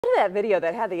to that video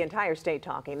that had the entire state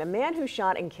talking. The man who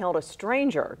shot and killed a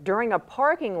stranger during a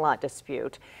parking lot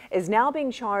dispute is now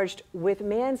being charged with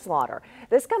manslaughter.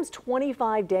 This comes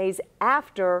 25 days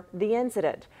after the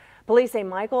incident. Police say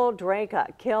Michael Drake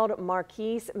killed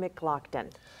Marquise McLaughlin.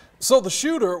 So the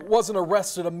shooter wasn't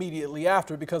arrested immediately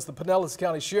after because the Pinellas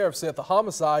County Sheriff said the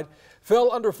homicide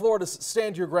fell under Florida's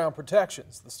Stand Your Ground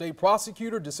protections. The state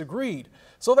prosecutor disagreed.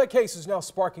 So that case is now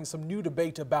sparking some new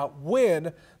debate about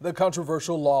when the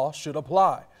controversial law should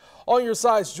apply. On your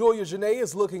side's Julia Janae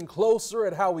is looking closer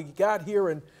at how we got here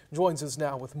and joins us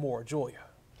now with more. Julia.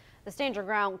 The Stand Your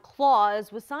Ground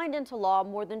clause was signed into law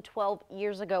more than 12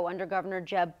 years ago under Governor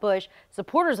Jeb Bush.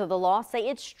 Supporters of the law say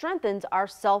it strengthens our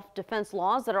self-defense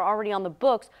laws that are already on the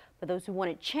books, but those who want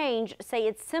it changed say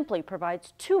it simply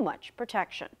provides too much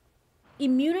protection.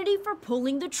 Immunity for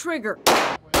pulling the trigger.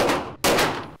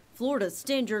 Florida's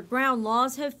Stand Your Ground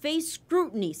laws have faced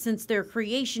scrutiny since their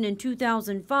creation in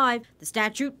 2005. The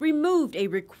statute removed a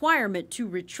requirement to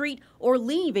retreat or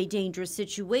leave a dangerous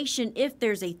situation if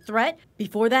there's a threat.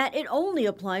 Before that, it only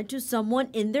applied to someone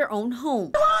in their own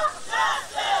home.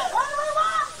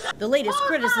 The latest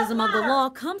criticism of the law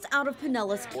comes out of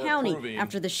Pinellas County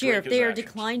after the sheriff there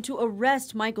declined to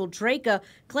arrest Michael Drake,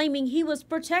 claiming he was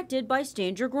protected by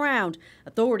Stand Your Ground.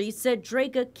 Authorities said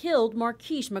Drake killed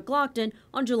Marquise McLaughlin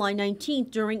on July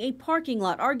 19th during a parking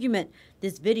lot argument.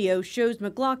 This video shows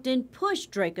McLaughlin push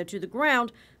Drake to the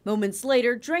ground. Moments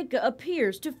later, Drake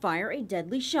appears to fire a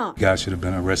deadly shot. The guy should have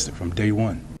been arrested from day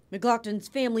one. McLaughlin's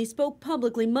family spoke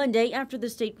publicly Monday after the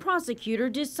state prosecutor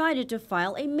decided to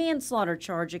file a manslaughter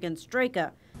charge against Drake.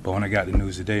 But when I got the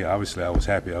news today, obviously I was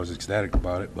happy. I was ecstatic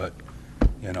about it, but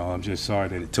you know, I'm just sorry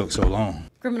that it took so long.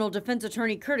 Criminal defense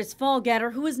attorney Curtis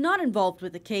Fallgatter, who is not involved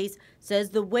with the case,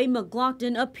 says the way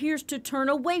McLaughlin appears to turn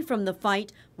away from the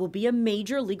fight will be a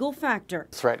major legal factor.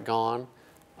 Threat gone.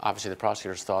 Obviously, the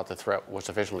prosecutors thought the threat was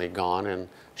sufficiently gone, and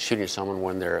shooting someone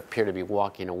when they appear to be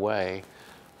walking away,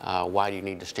 why do you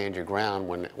need to stand your ground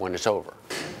when it's over?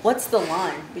 What's the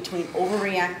line between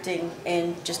overreacting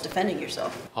and just defending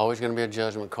yourself? Always going to be a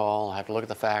judgment call. I have to look at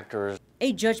the factors.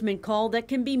 A judgment call that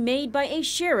can be made by a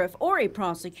sheriff or a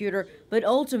prosecutor, but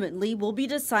ultimately will be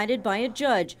decided by a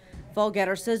judge.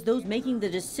 Fallgatter says those making the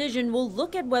decision will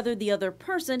look at whether the other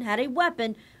person had a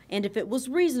weapon and if it was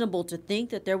reasonable to think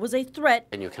that there was a threat.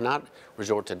 And you cannot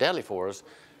resort to deadly force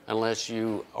unless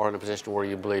you are in a position where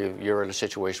you believe you're in a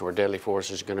situation where deadly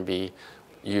force is going to be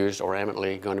used or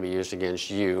imminently going to be used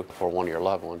against you or one of your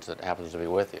loved ones that happens to be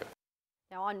with you.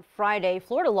 Now on Friday,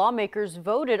 Florida lawmakers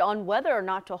voted on whether or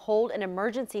not to hold an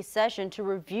emergency session to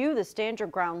review the Stand Your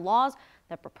Ground laws.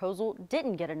 That proposal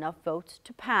didn't get enough votes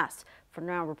to pass. For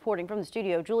now, reporting from the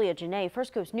studio, Julia Janae,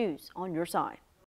 First Coast News on your side.